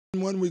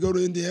One, we go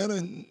to Indiana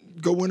and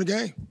go win a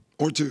game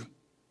or two.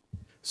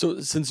 So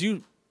since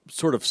you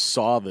sort of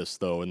saw this,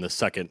 though, in the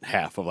second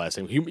half of last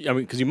game, I mean,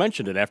 because you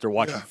mentioned it after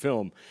watching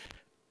film,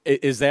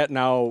 is that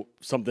now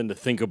something to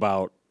think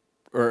about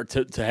or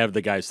to have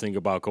the guys think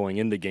about going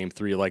into Game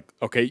 3? Like,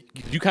 okay,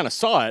 you kind of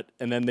saw it,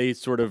 and then they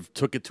sort of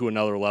took it to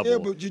another level. Yeah,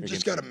 but you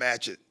just got to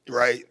match it,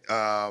 right?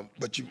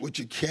 But what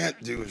you can't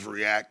do is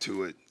react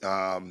to it.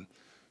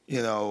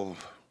 You know,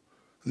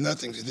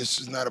 this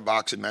is not a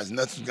boxing match.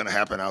 Nothing's going to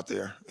happen out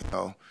there, you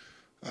know.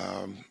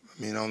 I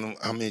mean, I don't know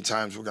how many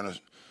times we're going to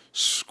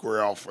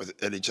square off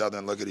at each other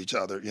and look at each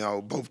other. You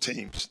know, both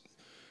teams.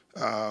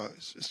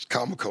 It's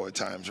comical at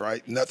times,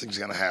 right? Nothing's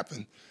going to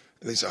happen.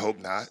 At least I hope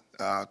not,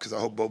 because I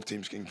hope both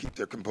teams can keep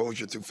their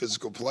composure through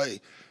physical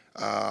play.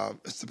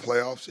 It's the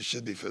playoffs. It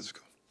should be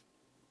physical.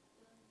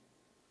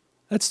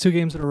 That's 2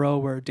 games in a row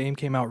where Dame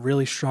came out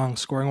really strong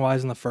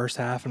scoring-wise in the first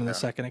half, and in the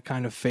second it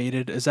kind of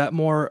faded. Is that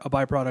more a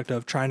byproduct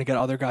of trying to get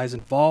other guys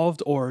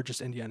involved or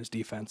just Indiana's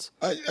defense?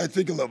 I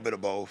think a little bit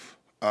of both.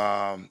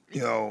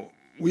 You know,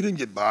 we didn't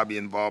get Bobby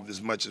involved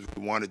as much as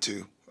we wanted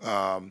to.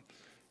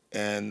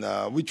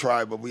 And we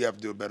tried, but we have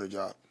to do a better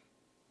job.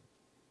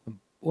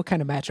 What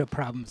kind of matchup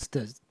problems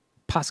does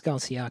Pascal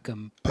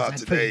Siakam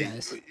present for you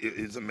guys? Today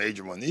is a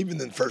major one. Even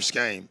in the first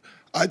game,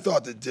 I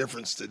thought the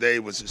difference today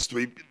was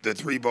the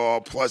three ball,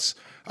 plus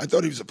I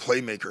thought he was a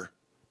playmaker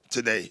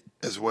today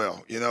as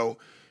well. You know,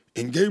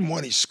 in Game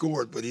 1 he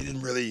scored, but he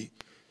didn't really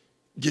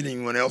get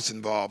anyone else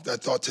involved. I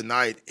thought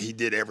tonight he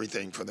did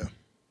everything for them.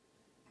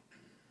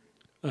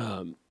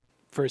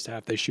 First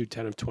half, they shoot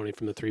 10 of 20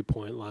 from the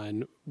three-point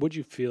line. What'd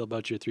you feel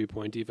about your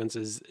three-point defense?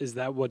 Is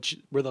that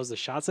were those the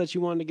shots that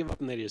you wanted to give up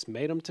and they just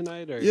made them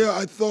tonight? Or? Yeah,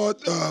 I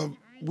thought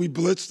we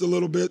blitzed a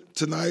little bit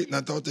tonight, and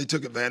I thought they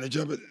took advantage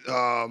of it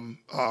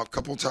a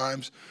couple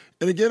times.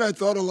 And again, I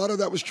thought a lot of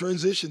that was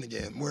transition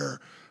again, where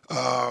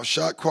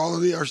shot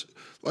quality are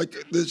like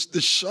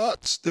the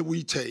shots that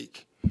we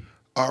take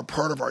are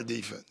part of our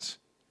defense.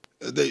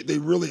 They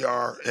really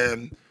are.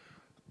 And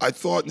I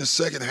thought in the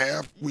second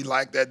half we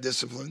lacked that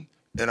discipline.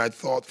 And I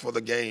thought for the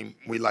game,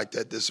 we liked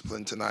that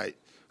discipline tonight.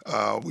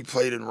 We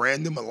played in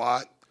random a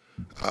lot,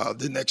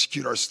 didn't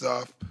execute our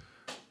stuff,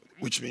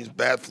 which means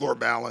bad floor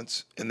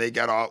balance, and they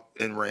got out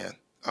and ran.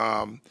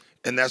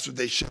 And that's what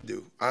they should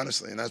do,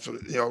 honestly. And that's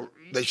what, you know,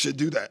 they should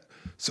do that.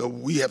 So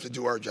we have to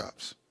do our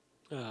jobs.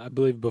 I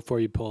believe before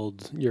you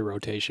pulled your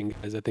rotation,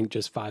 guys, I think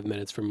just 5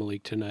 minutes for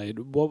Malik tonight.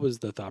 What was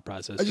the thought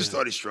process? I just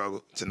thought he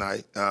struggled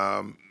tonight.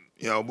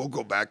 You know, we'll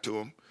go back to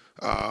him.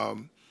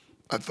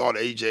 I thought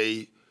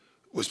A.J.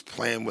 was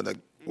playing with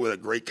a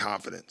great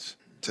confidence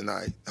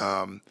tonight.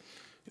 You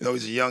know,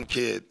 he's a young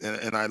kid,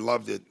 and I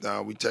loved it.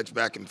 We text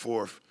back and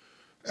forth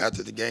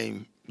after the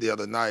game the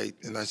other night,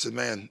 and I said,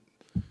 man,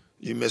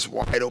 you miss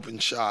wide open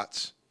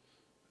shots.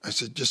 I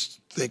said,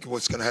 just think of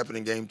what's going to happen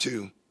in Game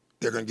 2.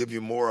 They're going to give you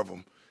more of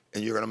them,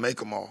 and you're going to make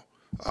them all.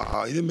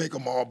 He didn't make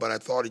them all, but I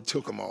thought he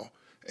took them all,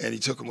 and he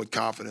took them with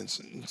confidence.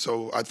 And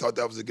so I thought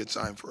that was a good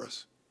sign for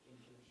us.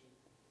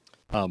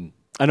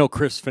 I know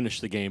Chris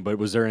finished the game, but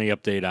was there any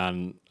update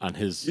on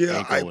his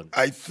ankle?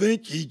 I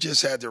think he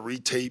just had to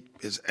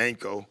retape his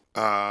ankle.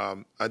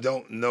 I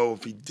don't know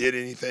if he did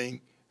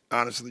anything,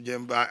 honestly,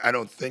 Jim, but I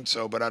don't think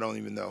so, but I don't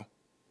even know.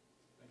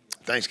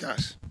 Thanks,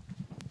 guys.